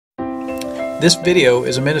This video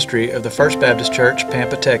is a ministry of the First Baptist Church,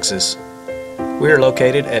 Pampa, Texas. We are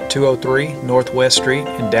located at 203 Northwest Street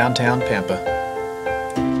in downtown Pampa.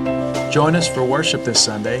 Join us for worship this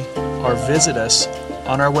Sunday or visit us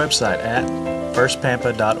on our website at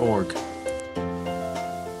firstpampa.org.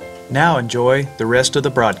 Now enjoy the rest of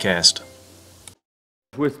the broadcast.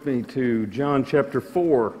 With me to John chapter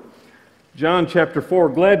 4. John chapter 4.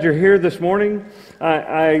 Glad you're here this morning.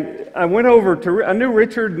 I went over to, I knew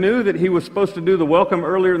Richard knew that he was supposed to do the welcome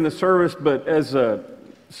earlier in the service, but as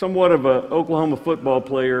somewhat of an Oklahoma football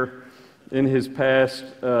player in his past,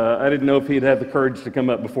 I didn't know if he'd have the courage to come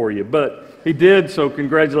up before you. But he did, so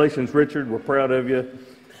congratulations, Richard. We're proud of you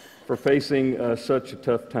for facing such a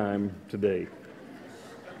tough time today.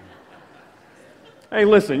 Hey,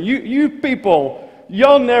 listen, you people,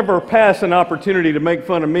 y'all never pass an opportunity to make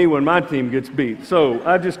fun of me when my team gets beat, so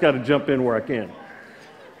I just got to jump in where I can.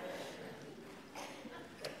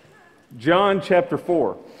 John chapter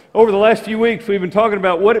 4. Over the last few weeks, we've been talking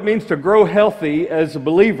about what it means to grow healthy as a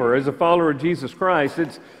believer, as a follower of Jesus Christ.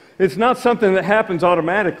 It's not something that happens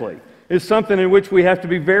automatically. It's something in which we have to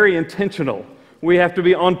be very intentional. We have to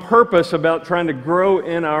be on purpose about trying to grow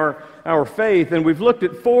in our faith, and we've looked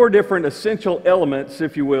at 4 different essential elements,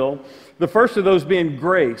 if you will. The first of those being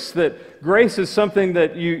grace, that grace is something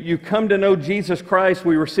that you come to know Jesus Christ.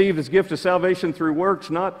 We receive His gift of salvation through works,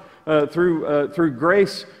 not through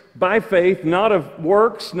grace by faith, not of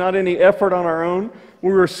works, not any effort on our own.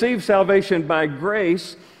 We receive salvation by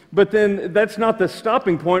grace, but then that's not the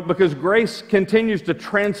stopping point, because grace continues to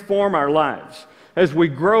transform our lives. As we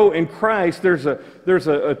grow in Christ, there's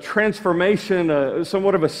a transformation,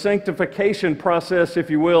 somewhat of a sanctification process, if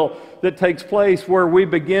you will, that takes place where we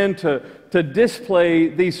begin to display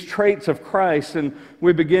these traits of Christ, and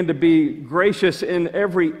we begin to be gracious in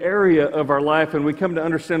every area of our life, and we come to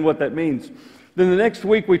understand what that means. Then the next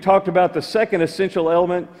week we talked about the second essential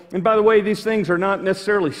element, and by the way, these things are not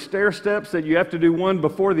necessarily stair steps that you have to do one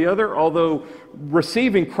before the other, although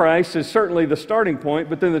receiving Christ is certainly the starting point,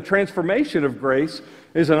 but then the transformation of grace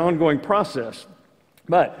is an ongoing process.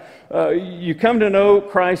 But you come to know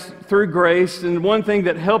Christ through grace, and one thing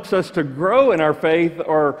that helps us to grow in our faith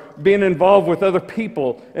are being involved with other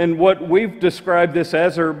people, and what we've described this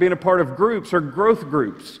as are being a part of groups or growth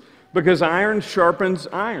groups, because iron sharpens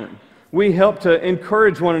iron. We help to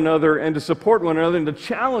encourage one another and to support one another and to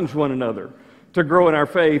challenge one another to grow in our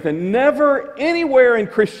faith. And never anywhere in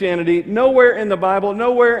Christianity, nowhere in the Bible,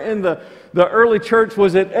 nowhere in the early church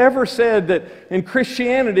was it ever said that in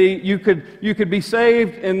Christianity you could be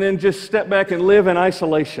saved and then just step back and live in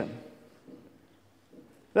isolation.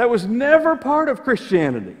 That was never part of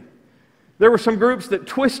Christianity. There were some groups that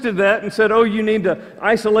twisted that and said, oh, you need to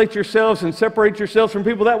isolate yourselves and separate yourselves from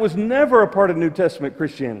people. That was never a part of New Testament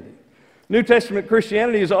Christianity. New Testament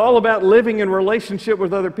Christianity is all about living in relationship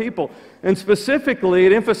with other people. And specifically,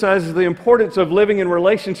 it emphasizes the importance of living in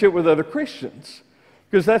relationship with other Christians,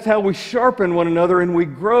 because that's how we sharpen one another and we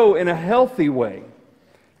grow in a healthy way.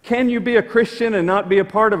 Can you be a Christian and not be a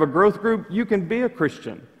part of a growth group? You can be a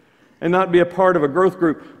Christian and not be a part of a growth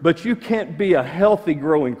group, but you can't be a healthy,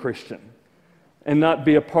 growing Christian and not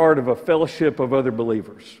be a part of a fellowship of other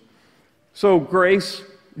believers. So grace,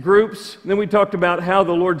 groups. Then we talked about how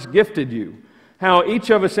the Lord's gifted you, how each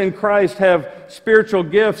of us in Christ have spiritual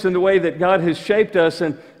gifts in the way that God has shaped us,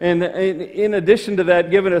 and in addition to that,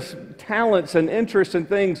 given us talents and interests and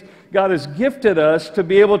things. God has gifted us to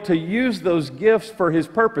be able to use those gifts for His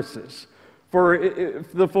purposes, for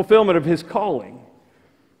the fulfillment of His calling.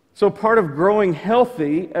 So part of growing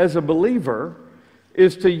healthy as a believer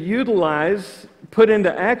is to utilize, put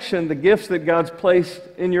into action the gifts that God's placed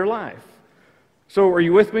in your life. So are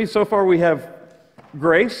you with me? So far we have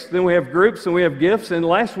grace, then we have groups, and we have gifts. And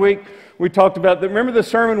last week we talked about, remember the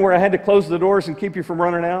sermon where I had to close the doors and keep you from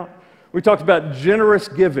running out? We talked about generous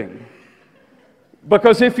giving.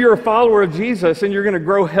 Because if you're a follower of Jesus and you're going to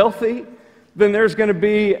grow healthy, then there's going to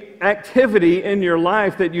be activity in your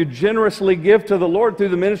life that you generously give to the Lord through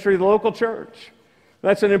the ministry of the local church.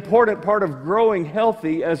 That's an important part of growing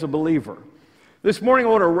healthy as a believer. This morning I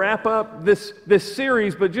want to wrap up this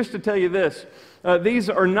series, but just to tell you this, these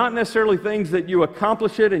are not necessarily things that you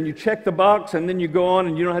accomplish it and you check the box and then you go on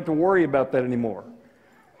and you don't have to worry about that anymore.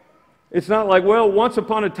 It's not like, well, once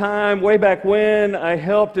upon a time, way back when, I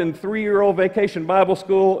helped in 3-year-old vacation Bible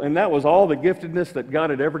school, and that was all the giftedness that God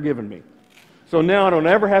had ever given me. So now I don't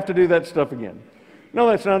ever have to do that stuff again. No,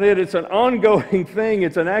 that's not it. It's an ongoing thing.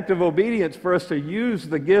 It's an act of obedience for us to use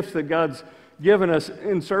the gifts that God's given us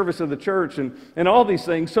in service of the church and all these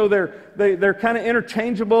things. So they're kind of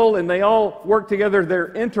interchangeable and they all work together.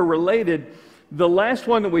 They're interrelated. The last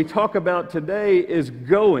one that we talk about today is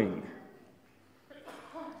going.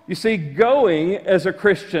 You see, going as a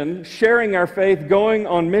Christian, sharing our faith, going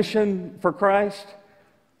on mission for Christ,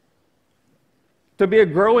 to be a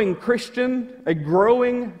growing Christian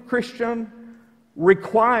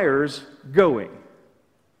requires going.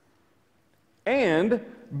 And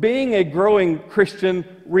being a growing Christian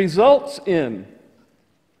results in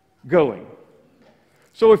going.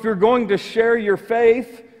 So if you're going to share your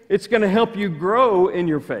faith, it's going to help you grow in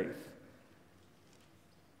your faith.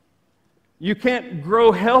 You can't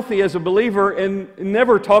grow healthy as a believer and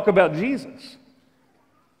never talk about Jesus.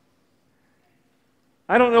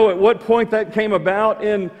 I don't know at what point that came about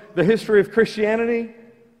in the history of Christianity,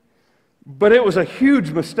 but it was a huge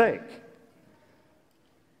mistake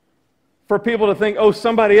for people to think, oh,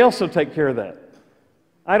 somebody else will take care of that.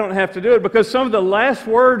 I don't have to do it, because some of the last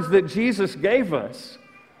words that Jesus gave us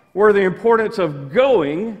were the importance of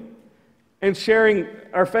going and sharing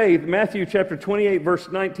our faith. Matthew chapter 28, verse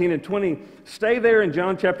 19 and 20. Stay there in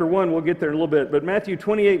John chapter 1. We'll get there in a little bit. But Matthew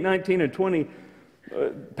 28, 19 and 20,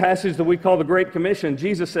 passage that we call the Great Commission,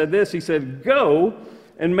 Jesus said this. He said, "Go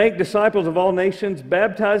and make disciples of all nations,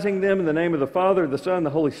 baptizing them in the name of the Father, the Son, and the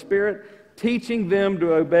Holy Spirit, teaching them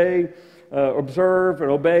to observe and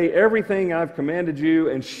obey everything I've commanded you,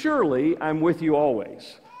 and surely I'm with you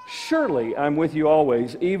always." Surely I'm with you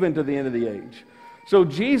always, even to the end of the age. So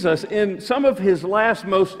Jesus, in some of his last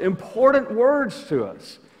most important words to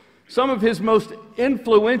us, some of his most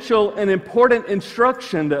influential and important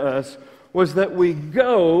instruction to us, was that we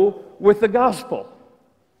go with the gospel.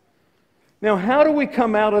 Now, how do we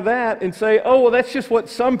come out of that and say, oh, well, that's just what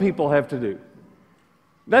some people have to do?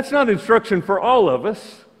 That's not instruction for all of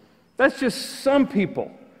us. That's just some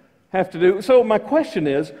people have to do. So my question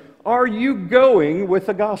is, are you going with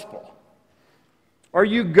the gospel? Are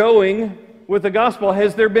you going with the gospel?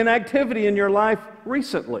 Has there been activity in your life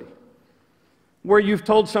recently where you've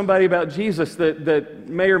told somebody about Jesus that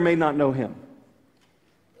may or may not know him?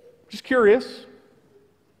 Just curious.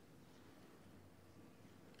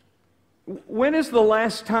 When is the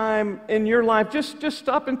last time in your life, just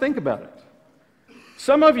stop and think about it.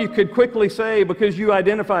 Some of you could quickly say, because you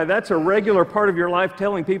identify that's a regular part of your life,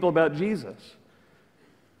 telling people about Jesus.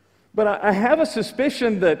 But I have a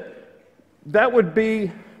suspicion that would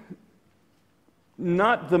be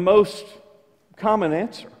not the most common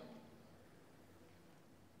answer.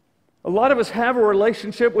 A lot of us have a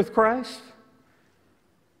relationship with Christ.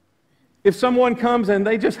 If someone comes and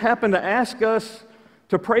they just happen to ask us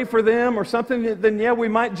to pray for them or something, then yeah, we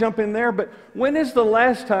might jump in there. But when is the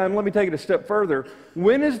last time, let me take it a step further,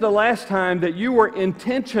 when is the last time that you were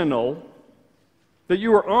intentional, that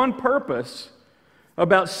you were on purpose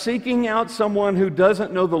about seeking out someone who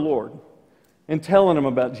doesn't know the Lord and telling them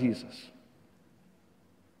about Jesus?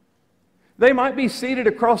 They might be seated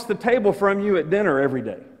across the table from you at dinner every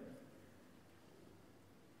day.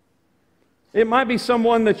 It might be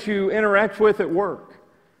someone that you interact with at work.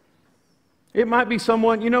 It might be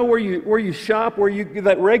someone, where you shop, where you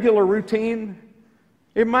that regular routine.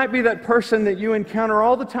 It might be that person that you encounter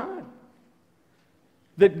all the time,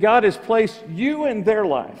 that God has placed you in their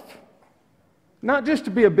life. Not just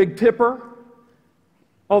to be a big tipper,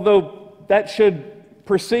 although that should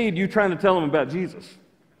precede you trying to tell them about Jesus.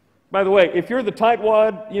 By the way, if you're the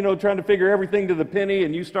tightwad, trying to figure everything to the penny,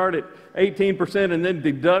 and you start at 18% and then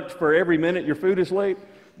deduct for every minute your food is late,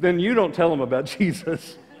 then you don't tell them about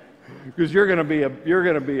Jesus, because you're going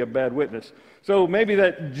to be a bad witness. So maybe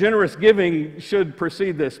that generous giving should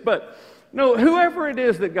precede this. But no, whoever it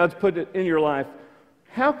is that God's put in your life,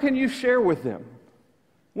 how can you share with them?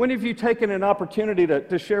 When have you taken an opportunity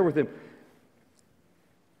to share with them?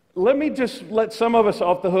 Let me just let some of us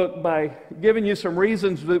off the hook by giving you some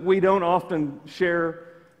reasons that we don't often share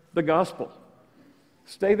the gospel.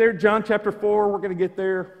 Stay there, John chapter 4. We're going to get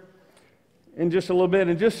there in just a little bit.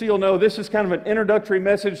 And just so you'll know, this is kind of an introductory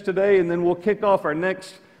message today, and then we'll kick off our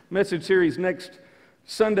next message series next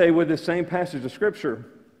Sunday with this same passage of Scripture.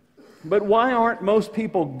 But why aren't most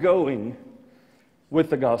people going with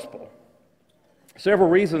the gospel? Several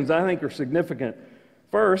reasons I think are significant.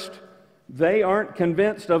 First, they aren't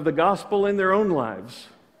convinced of the gospel in their own lives.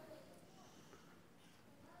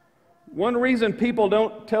 One reason people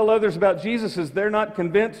don't tell others about Jesus is they're not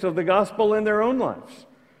convinced of the gospel in their own lives.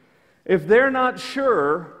 If they're not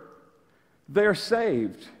sure they're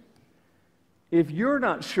saved, if you're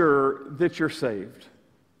not sure that you're saved,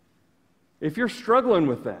 if you're struggling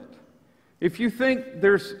with that, if you think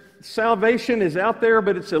salvation is out there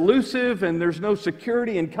but it's elusive and there's no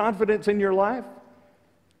security and confidence in your life,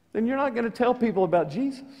 then you're not going to tell people about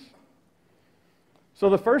Jesus. So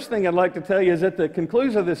the first thing I'd like to tell you is at the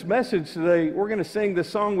conclusion of this message today, we're going to sing this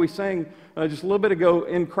song we sang just a little bit ago,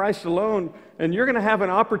 In Christ Alone, and you're going to have an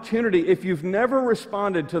opportunity, if you've never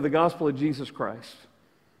responded to the gospel of Jesus Christ.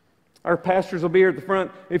 Our pastors will be here at the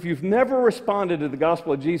front. If you've never responded to the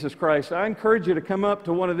gospel of Jesus Christ, I encourage you to come up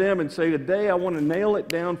to one of them and say, today I want to nail it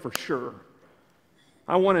down for sure.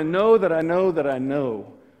 I want to know that I know that I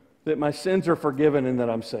know that my sins are forgiven and that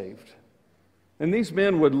I'm saved. And these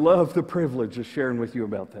men would love the privilege of sharing with you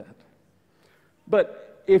about that.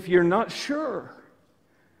 But if you're not sure,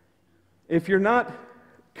 if you're not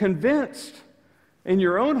convinced in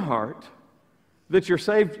your own heart that you're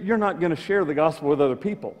saved, you're not going to share the gospel with other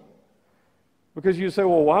people. Because you say,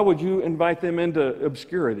 well, why would you invite them into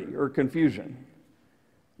obscurity or confusion?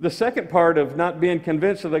 The second part of not being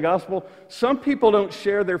convinced of the gospel, some people don't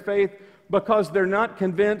share their faith because they're not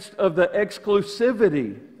convinced of the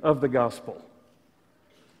exclusivity of the gospel.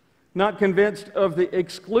 Not convinced of the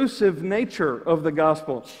exclusive nature of the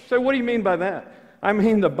gospel. So what do you mean by that? I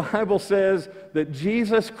mean the Bible says that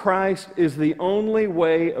Jesus Christ is the only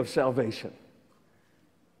way of salvation.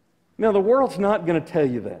 Now the world's not going to tell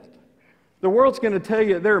you that. The world's going to tell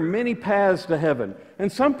you there are many paths to heaven. And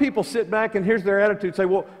some people sit back and here's their attitude, say,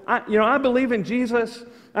 well, I believe in Jesus,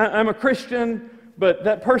 I'm a Christian, but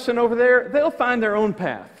that person over there, they'll find their own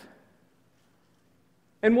path.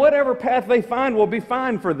 And whatever path they find will be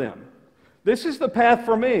fine for them. This is the path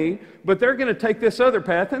for me, but they're going to take this other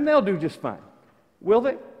path and they'll do just fine. Will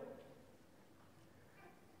they?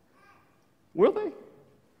 Will they?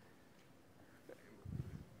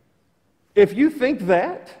 If you think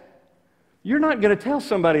that, you're not going to tell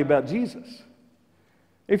somebody about Jesus.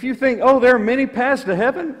 If you think, oh, there are many paths to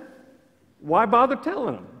heaven, why bother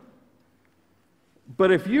telling them?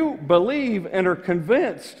 But if you believe and are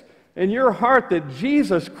convinced in your heart that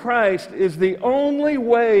Jesus Christ is the only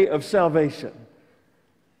way of salvation,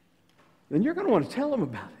 then you're going to want to tell them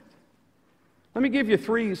about it. Let me give you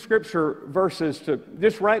 3 scripture verses to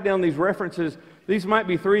just write down these references. These might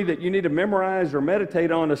be 3 that you need to memorize or meditate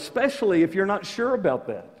on, especially if you're not sure about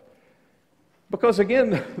that. Because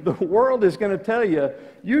again, the world is going to tell you,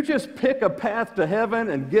 you just pick a path to heaven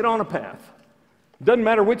and get on a path. Doesn't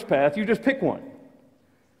matter which path, you just pick one.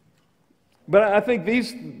 But I think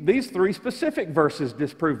these 3 specific verses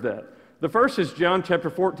disprove that. The first is John chapter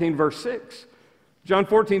 14, verse 6. John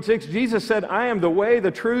 14, 6, Jesus said, I am the way,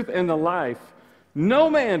 the truth, and the life. No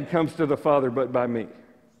man comes to the Father but by me.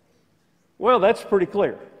 Well, that's pretty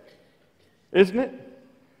clear, isn't it?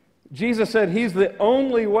 Jesus said he's the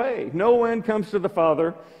only way. No one comes to the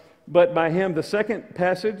Father but by him. The second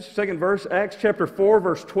passage, second verse, Acts chapter 4,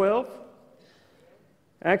 verse 12.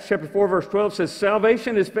 Acts chapter 4, verse 12 says,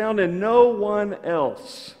 salvation is found in no one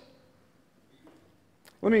else.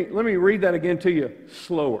 Let me read that again to you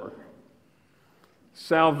slower.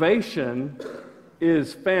 Salvation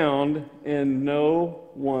is found in no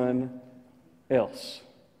one else.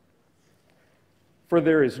 For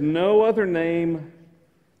there is no other name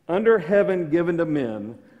under heaven given to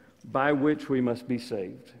men by which we must be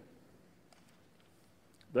saved.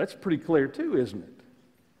 That's pretty clear too, isn't it?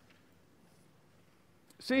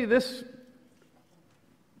 See, this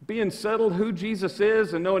being settled who Jesus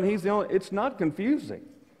is and knowing he's the only, it's not confusing.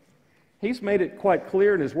 He's made it quite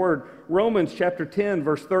clear in his word. Romans chapter 10,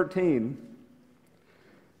 verse 13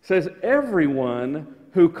 says, everyone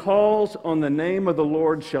who calls on the name of the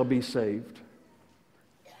Lord shall be saved.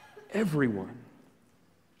 Everyone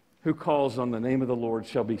who calls on the name of the Lord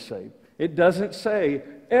shall be saved. It doesn't say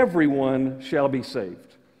everyone shall be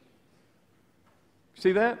saved.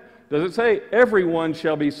 See that? Does it say everyone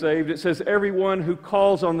shall be saved? It says everyone who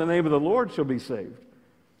calls on the name of the Lord shall be saved.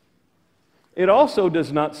 It also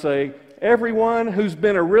does not say everyone who's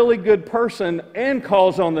been a really good person and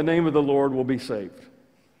calls on the name of the Lord will be saved.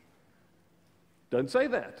 Doesn't say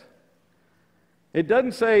that. It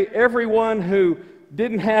doesn't say everyone who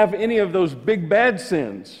didn't have any of those big bad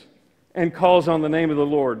sins and calls on the name of the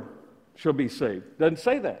Lord shall be saved. Doesn't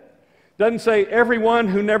say that. Doesn't say everyone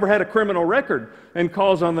who never had a criminal record and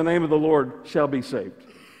calls on the name of the Lord shall be saved.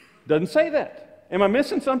 Doesn't say that. Am I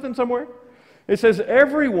missing something somewhere? It says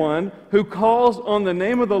everyone who calls on the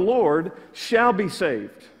name of the Lord shall be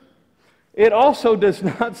saved. It also does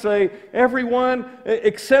not say everyone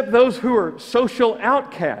except those who are social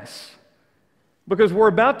outcasts. Because we're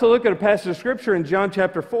about to look at a passage of Scripture in John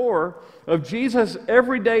chapter 4 of Jesus'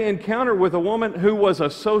 everyday encounter with a woman who was a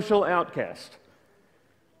social outcast.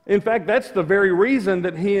 In fact, that's the very reason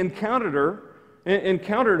that he encountered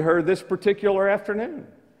her this particular afternoon.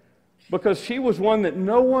 Because she was one that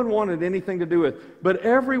no one wanted anything to do with. But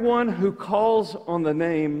everyone who calls on the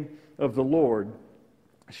name of the Lord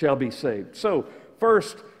shall be saved. So,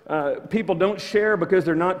 First, people don't share because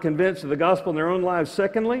they're not convinced of the gospel in their own lives.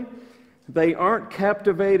 Secondly, they aren't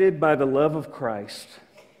captivated by the love of Christ.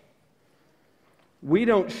 We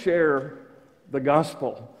don't share the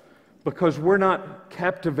gospel because we're not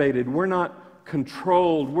captivated, we're not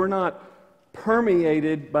controlled, we're not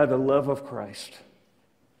permeated by the love of Christ.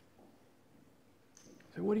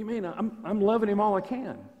 So what do you mean? I'm loving him all I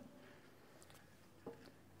can.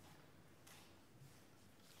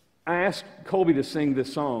 I asked Colby to sing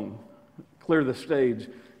this song, Clear the Stage,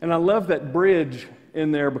 and I love that bridge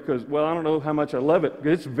in there because, well, I don't know how much I love it,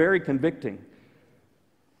 because it's very convicting.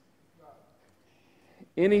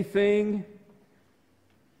 Anything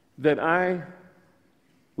that I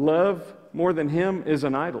love more than him is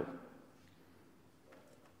an idol.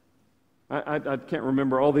 I can't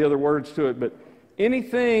remember all the other words to it, but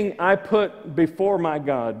anything I put before my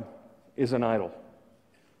God is an idol.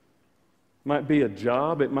 It might be a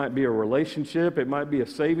job, it might be a relationship, it might be a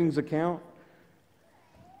savings account,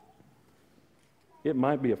 it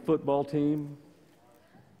might be a football team.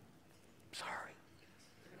 Sorry.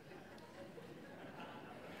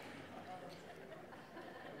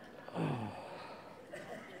 Oh.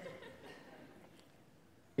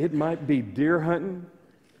 It might be deer hunting.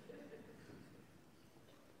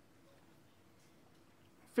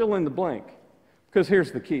 Fill in the blank. Because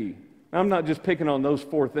here's the key. I'm not just picking on those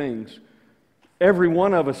four things. Every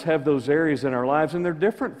one of us have those areas in our lives, and they're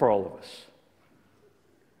different for all of us.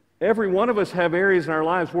 Every one of us have areas in our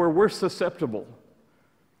lives where we're susceptible.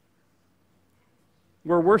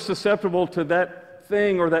 Where we're susceptible to that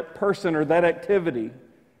thing or that person or that activity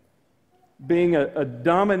being a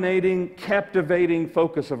dominating, captivating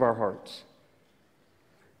focus of our hearts.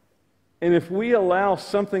 And if we allow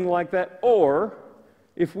something like that, or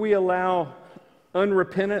if we allow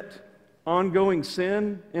unrepentant, ongoing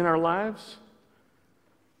sin in our lives,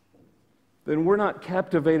 then we're not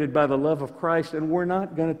captivated by the love of Christ, and we're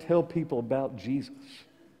not going to tell people about Jesus.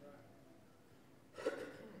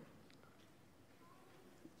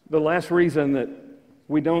 The last reason that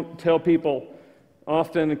we don't tell people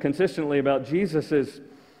often and consistently about Jesus is,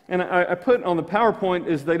 and I put on the PowerPoint,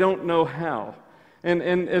 is they don't know how. And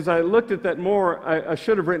as I looked at that more, I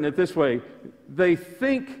should have written it this way. They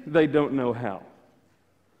think they don't know how.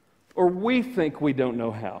 Or we think we don't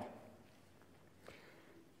know how.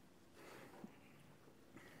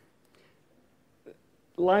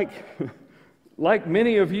 Like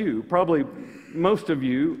many of you, probably most of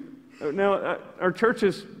you, now our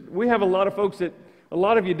churches, we have a lot of folks that, a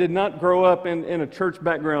lot of you did not grow up in a church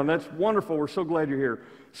background. That's wonderful. We're so glad you're here.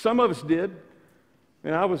 Some of us did.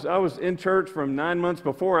 And I was in church from 9 months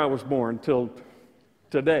before I was born till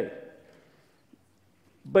today.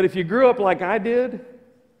 But if you grew up like I did,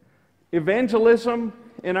 evangelism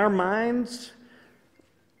in our minds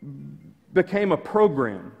became a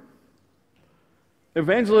program.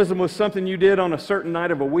 Evangelism was something you did on a certain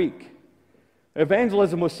night of a week.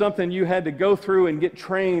 Evangelism was something you had to go through and get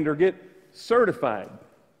trained or get certified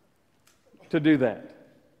to do that.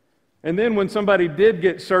 And then when somebody did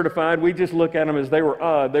get certified, we just look at them as they were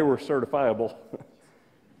odd, they were certifiable.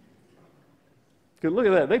 Because look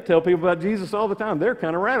at that, they tell people about Jesus all the time. They're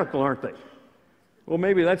kind of radical, aren't they? Well,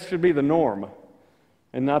 maybe that should be the norm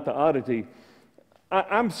and not the oddity.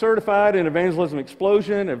 I'm certified in Evangelism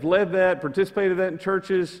Explosion, have led that, participated in that in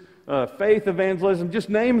churches, faith evangelism, just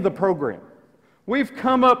name the program. We've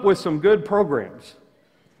come up with some good programs.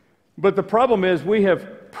 But the problem is we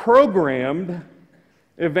have programmed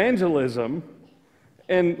evangelism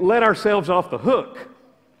and let ourselves off the hook,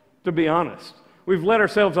 to be honest. We've let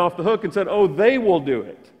ourselves off the hook and said, oh, they will do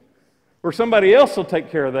it. Or somebody else will take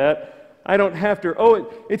care of that. I don't have to.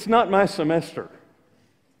 Oh, it's not my semester.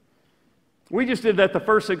 We just did that the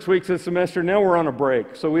first 6 weeks of the semester. Now we're on a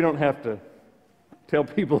break, so we don't have to tell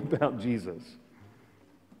people about Jesus.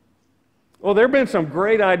 Well, there have been some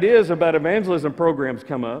great ideas about evangelism programs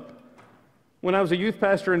come up. When I was a youth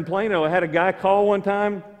pastor in Plano, I had a guy call one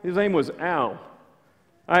time. His name was Al.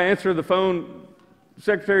 I answered the phone. The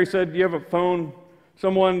secretary said, do you have a phone?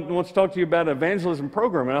 Someone wants to talk to you about an evangelism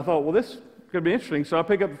program. And I thought, well, this could be interesting. So I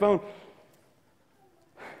pick up the phone.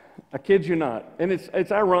 I kid you not. And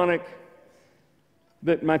it's ironic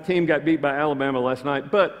that my team got beat by Alabama last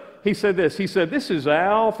night. But he said this. He said, this is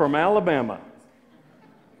Al from Alabama.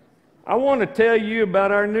 I want to tell you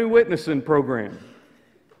about our new witnessing program.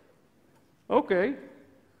 Okay,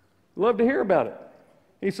 love to hear about it.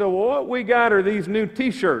 He said, well, what we got are these new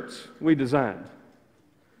T-shirts we designed.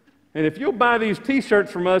 And if you'll buy these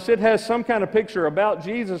T-shirts from us, it has some kind of picture about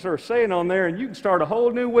Jesus or saying on there, and you can start a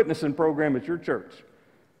whole new witnessing program at your church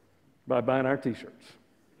by buying our T-shirts.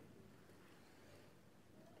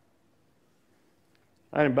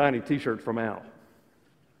 I didn't buy any t-shirts from Al.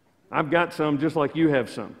 I've got some just like you have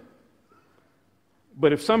some.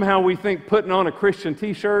 But if somehow we think putting on a Christian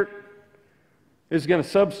t-shirt is going to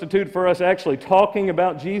substitute for us actually talking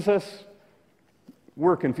about Jesus,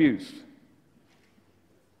 we're confused.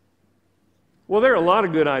 Well, there are a lot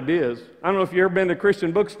of good ideas. I don't know if you've ever been to a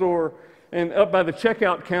Christian bookstore, and up by the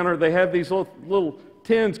checkout counter, they have these little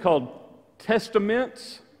tins called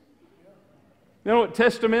testaments. You know what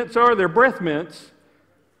testaments are? They're breath mints.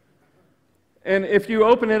 And if you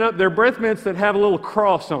open it up, they're breath mints that have a little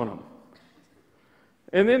cross on them.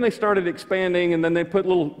 And then they started expanding, and then they put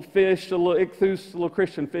little fish, a little ichthus, a little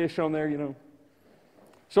Christian fish on there, you know.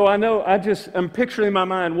 So I'm picturing in my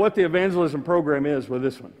mind what the evangelism program is with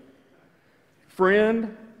this one.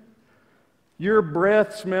 Friend, your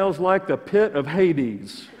breath smells like the pit of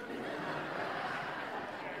Hades.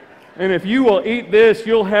 And if you will eat this,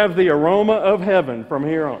 you'll have the aroma of heaven from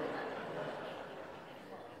here on.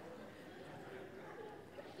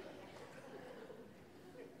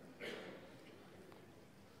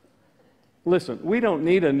 Listen, we don't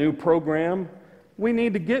need a new program. We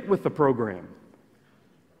need to get with the program.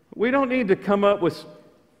 We don't need to come up with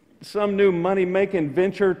some new money-making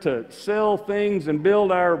venture to sell things and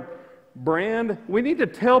build our brand. We need to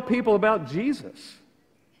tell people about Jesus.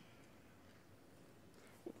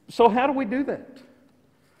 So how do we do that?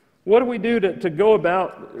 What do we do to go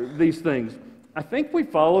about these things? I think we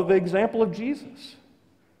follow the example of Jesus.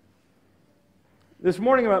 This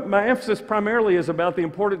morning, my emphasis primarily is about the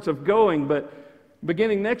importance of going, but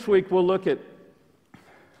beginning next week, we'll look at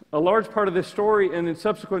a large part of this story, and in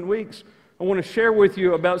subsequent weeks, I want to share with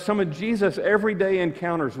you about some of Jesus' everyday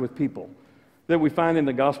encounters with people that we find in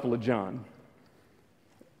the Gospel of John.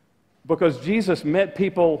 Because Jesus met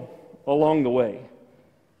people along the way.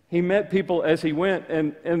 He met people as he went,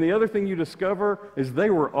 and the other thing you discover is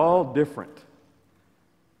they were all different.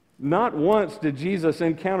 Not once did Jesus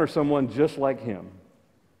encounter someone just like him.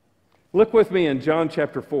 Look with me in John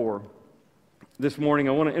chapter 4 this morning.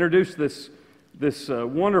 I want to introduce this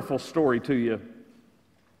wonderful story to you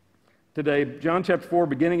today. John chapter 4,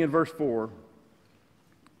 beginning in verse 4,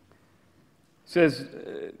 says,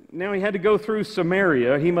 now he had to go through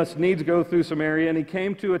Samaria. He must needs go through Samaria, and he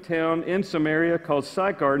came to a town in Samaria called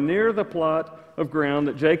Sychar, near the plot of ground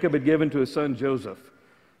that Jacob had given to his son Joseph.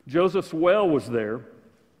 Joseph's well was there.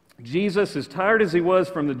 Jesus, as tired as he was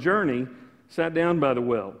from the journey, sat down by the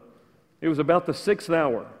well. It was about the 6th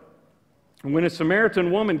hour. And when a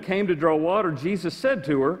Samaritan woman came to draw water, Jesus said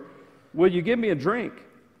to her, will you give me a drink?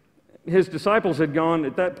 His disciples had gone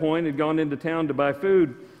into town to buy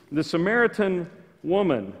food. The Samaritan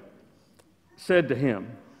woman said to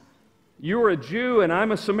him, you are a Jew and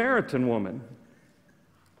I'm a Samaritan woman.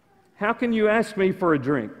 How can you ask me for a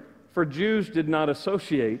drink? For Jews did not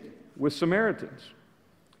associate with Samaritans.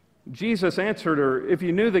 Jesus answered her, if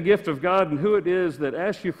you knew the gift of God and who it is that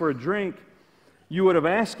asks you for a drink, you would have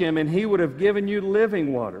asked him and he would have given you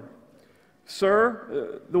living water.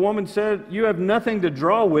 Sir, the woman said, you have nothing to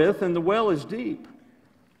draw with and the well is deep.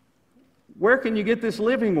 Where can you get this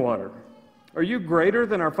living water? Are you greater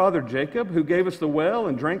than our father Jacob, who gave us the well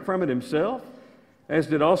and drank from it himself, as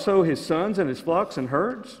did also his sons and his flocks and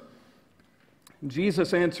herds?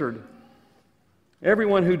 Jesus answered,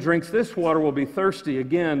 everyone who drinks this water will be thirsty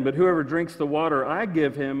again, but whoever drinks the water I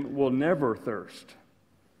give him will never thirst.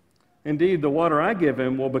 Indeed, the water I give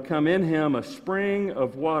him will become in him a spring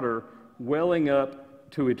of water welling up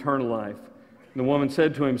to eternal life. And the woman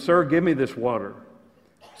said to him, sir, give me this water,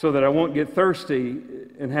 so that I won't get thirsty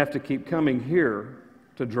and have to keep coming here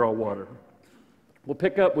to draw water. We'll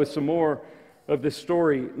pick up with some more of this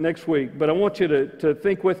story next week, but I want you to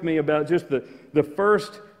think with me about just the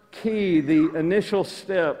first key, the initial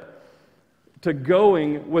step to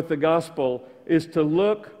going with the gospel is to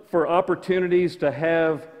look for opportunities to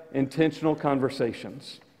have intentional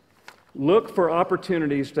conversations. Look for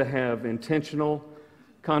opportunities to have intentional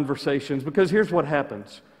conversations, because here's what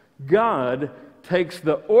happens. God takes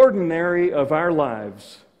the ordinary of our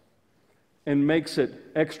lives and makes it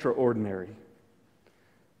extraordinary.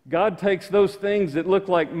 God takes those things that look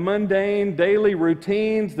like mundane, daily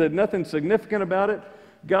routines, that nothing significant about it.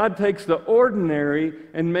 God takes the ordinary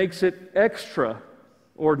and makes it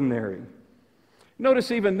extraordinary.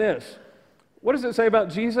 Notice even this. What does it say about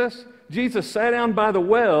Jesus? Jesus sat down by the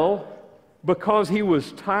well because he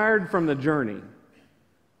was tired from the journey.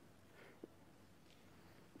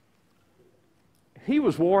 He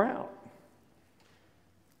was wore out.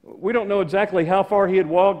 We don't know exactly how far he had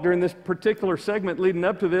walked during this particular segment leading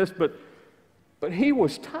up to this, but he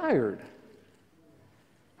was tired.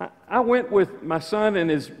 I went with my son and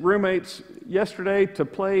his roommates yesterday to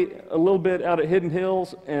play a little bit out at Hidden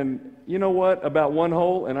Hills, and you know what? About one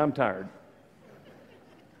hole, and I'm tired.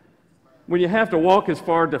 When you have to walk as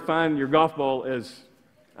far to find your golf ball as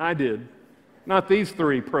I did, not these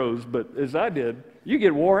three pros, but as I did, you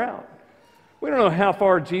get wore out. We don't know how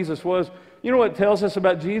far Jesus was. You know what it tells us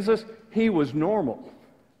about Jesus? He was normal.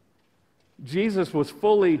 Jesus was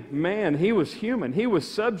fully man. He was human. He was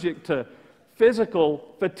subject to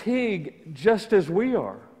physical fatigue just as we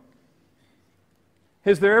are.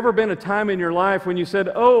 Has there ever been a time in your life when you said,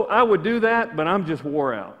 oh, I would do that, but I'm just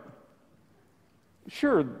wore out?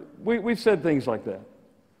 Sure, we've said things like that.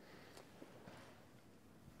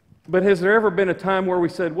 But has there ever been a time where we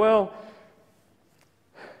said, well,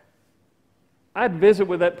 I'd visit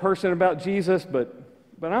with that person about Jesus, but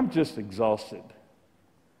I'm just exhausted.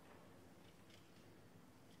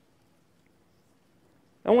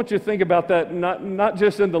 I want you to think about that not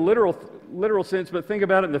just in the literal sense, but think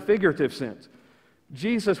about it in the figurative sense.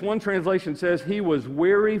 Jesus, one translation says, he was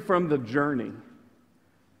weary from the journey.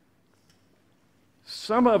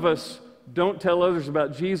 Some of us don't tell others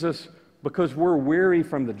about Jesus because we're weary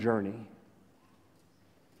from the journey.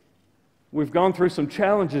 We've gone through some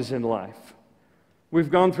challenges in life.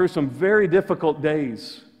 We've gone through some very difficult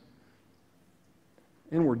days.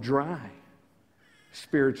 And we're dry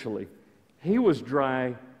spiritually. He was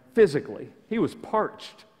dry physically. He was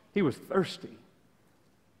parched. He was thirsty.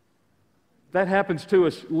 That happens to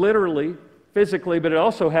us literally, physically, but it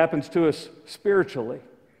also happens to us spiritually.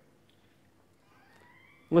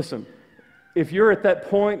 Listen, if you're at that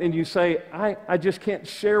point and you say, I just can't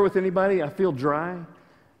share with anybody, I feel dry,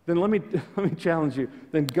 then let me challenge you.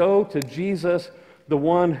 Then go to Jesus, the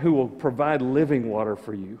one who will provide living water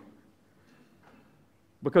for you.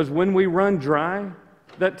 Because when we run dry,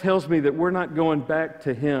 that tells me that we're not going back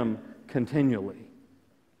to Him continually.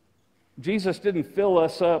 Jesus didn't fill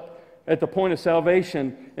us up at the point of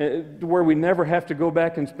salvation where we never have to go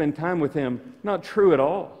back and spend time with Him. Not true at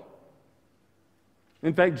all.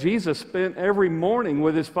 In fact, Jesus spent every morning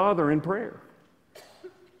with His Father in prayer.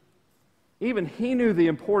 Even He knew the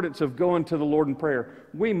importance of going to the Lord in prayer.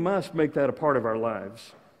 We must make that a part of our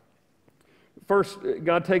lives. First,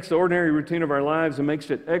 God takes the ordinary routine of our lives and makes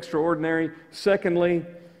it extraordinary. Secondly,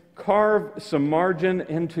 carve some margin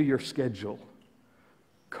into your schedule.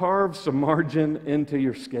 Carve some margin into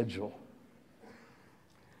your schedule.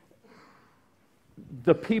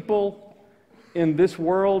 The people in this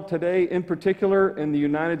world today, in particular in the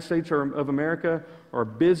United States of America, are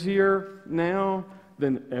busier now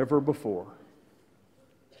than ever before.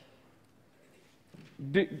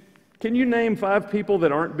 Can you name 5 people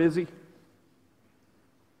that aren't busy?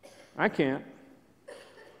 I can't.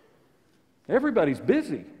 Everybody's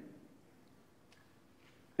busy.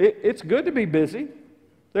 It's good to be busy.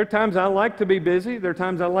 There are times I like to be busy. There are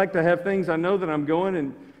times I like to have things I know that I'm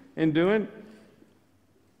going and doing.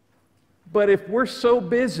 But if we're so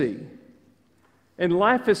busy and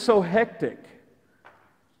life is so hectic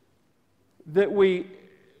that we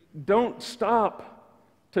don't stop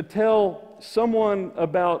to tell someone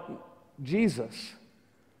about Jesus,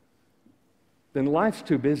 then life's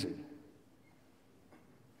too busy.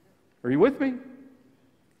 Are you with me?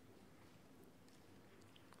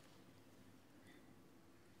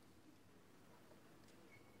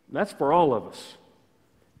 That's for all of us.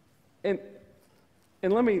 And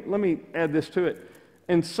let me add this to it.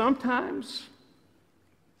 And sometimes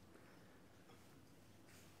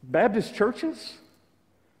Baptist churches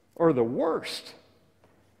are the worst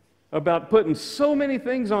about putting so many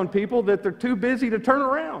things on people that they're too busy to turn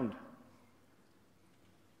around.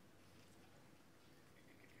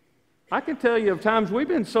 I can tell you of times we've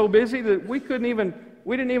been so busy that we didn't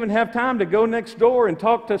even have time to go next door and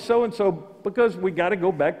talk to so-and-so because we got to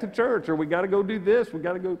go back to church, or we got to go do this, we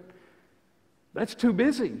got to go. That's too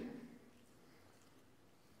busy.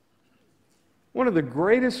 One of the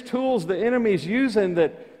greatest tools the enemy is using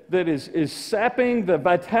that is sapping the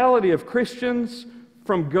vitality of Christians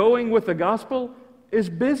from going with the gospel is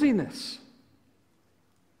busyness.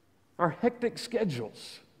 Our hectic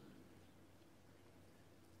schedules.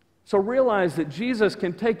 So realize that Jesus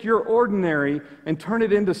can take your ordinary and turn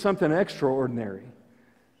it into something extraordinary.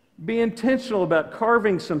 Be intentional about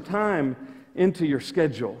carving some time into your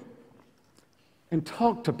schedule. And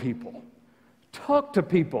talk to people. Talk to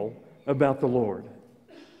people about the Lord.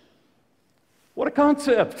 What a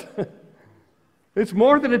concept. It's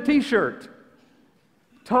more than a t-shirt.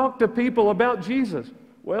 Talk to people about Jesus.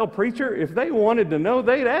 Well, preacher, if they wanted to know,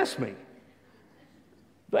 they'd ask me.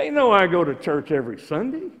 They know I go to church every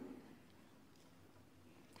Sunday.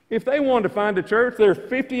 If they wanted to find a church, there are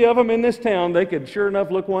 50 of them in this town, they could sure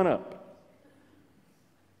enough look one up.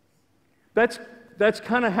 That's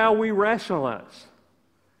kind of how we rationalize.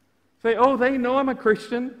 Say, oh, they know I'm a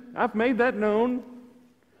Christian. I've made that known.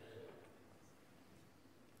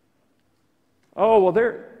 Oh,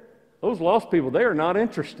 well, those lost people, they are not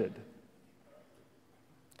interested.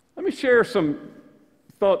 Let me share some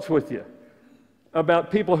thoughts with you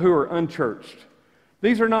about people who are unchurched.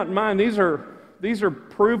 These are not mine. These are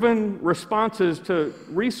proven responses to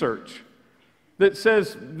research that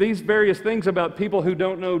says these various things about people who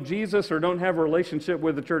don't know Jesus or don't have a relationship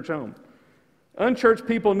with the church home. Unchurched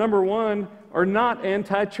people, number one, are not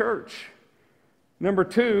anti-church. Number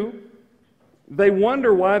two, they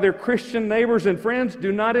wonder why their Christian neighbors and friends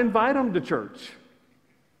do not invite them to church.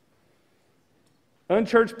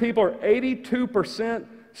 Unchurched people are 82%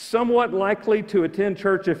 somewhat likely to attend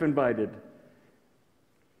church if invited.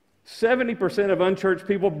 70% of unchurched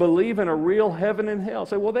people believe in a real heaven and hell.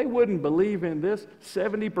 Say, well, they wouldn't believe in this.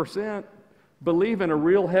 70% believe in a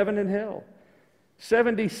real heaven and hell.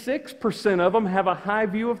 76% of them have a high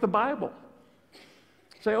view of the Bible.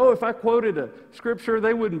 Say, oh, if I quoted a scripture,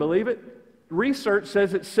 they wouldn't believe it. Research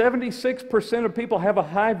says that 76% of people have a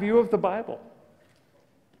high view of the Bible.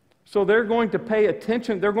 So they're going to pay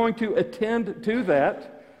attention, they're going to attend to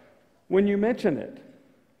that when you mention it.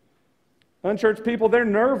 Unchurched people, they're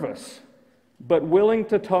nervous, but willing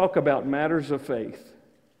to talk about matters of faith.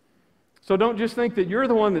 So don't just think that you're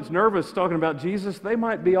the one that's nervous talking about Jesus. They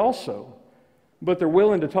might be also, but they're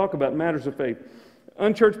willing to talk about matters of faith.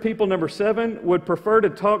 Unchurched people, number 7, would prefer to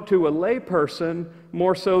talk to a layperson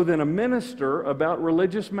more so than a minister about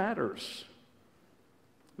religious matters.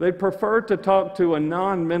 They'd prefer to talk to a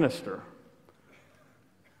non-minister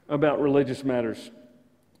about religious matters.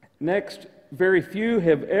 Next, very few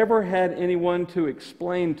have ever had anyone to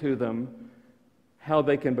explain to them how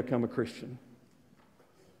they can become a Christian.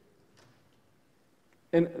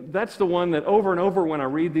 And that's the one that over and over when I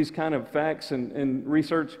read these kind of facts and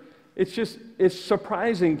research, it's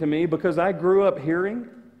surprising to me because I grew up hearing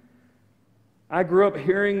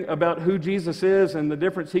about who Jesus is and the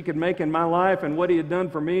difference he could make in my life and what he had done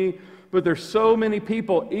for me. But there's so many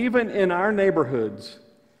people, even in our neighborhoods,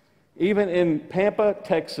 even in Pampa,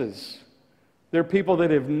 Texas, there are people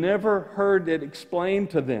that have never heard it explained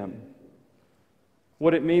to them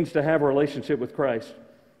what it means to have a relationship with Christ.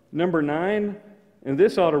 Number 9, and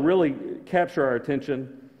this ought to really capture our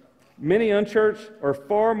attention, many unchurched are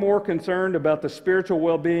far more concerned about the spiritual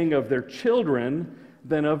well-being of their children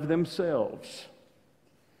than of themselves.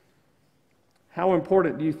 How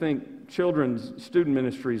important do you think children's student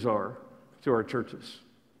ministries are to our churches?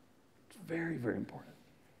 It's very, very important.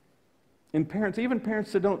 And parents, even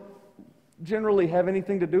parents that don't generally have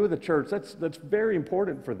anything to do with the church, that's very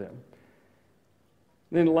important for them.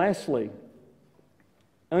 Then lastly,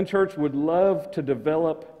 unchurched would love to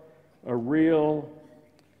develop a real,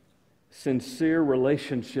 sincere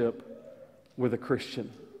relationship with a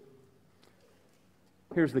Christian.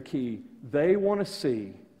 Here's the key. They want to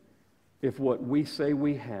see if what we say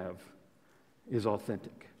we have is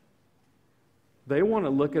authentic. They want to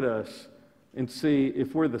look at us and see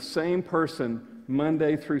if we're the same person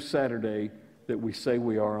Monday through Saturday that we say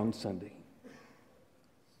we are on Sunday.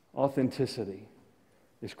 Authenticity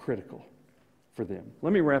is critical for them.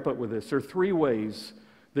 Let me wrap up with this. There are 3 ways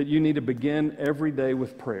that you need to begin every day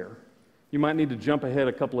with prayer. You might need to jump ahead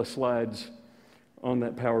a couple of slides on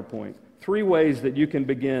that PowerPoint. 3 ways that you can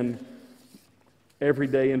begin every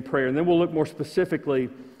day in prayer. And then we'll look more specifically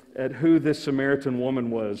at who this Samaritan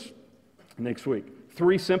woman was next week.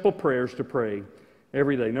 3 simple prayers to pray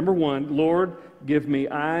every day. Number 1, Lord, give me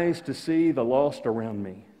eyes to see the lost around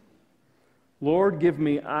me. Lord, give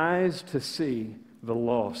me eyes to see the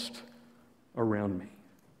lost around me.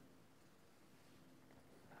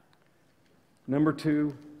 Number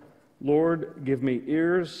 2, Lord, give me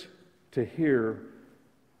ears to hear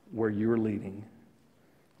where you're leading.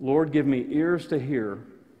 Lord, give me ears to hear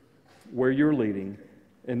where you're leading.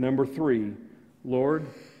 And number 3, Lord,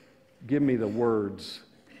 give me the words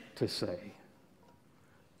to say.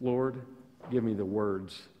 Lord, give me the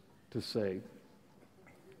words to say.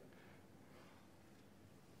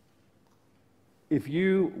 If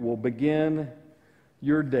you will begin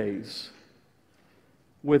your days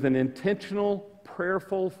with an intentional,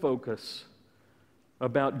 prayerful focus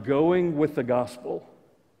about going with the gospel,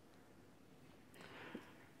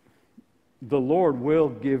 the Lord will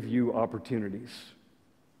give you opportunities.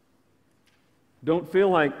 Don't feel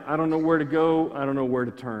like, I don't know where to go, I don't know where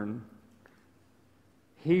to turn.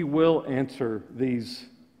 He will answer these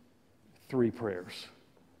 3 prayers.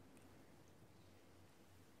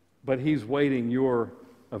 But He's waiting your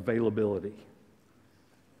availability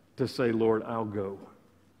to say, Lord, I'll go.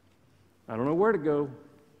 I don't know where to go.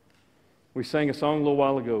 We sang a song a little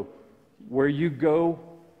while ago, where you go,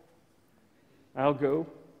 I'll go.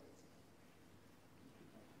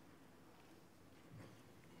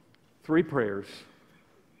 3 prayers.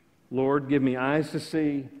 Lord, give me eyes to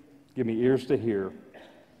see, give me ears to hear,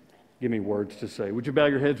 give me words to say. Would you bow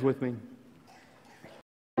your heads with me?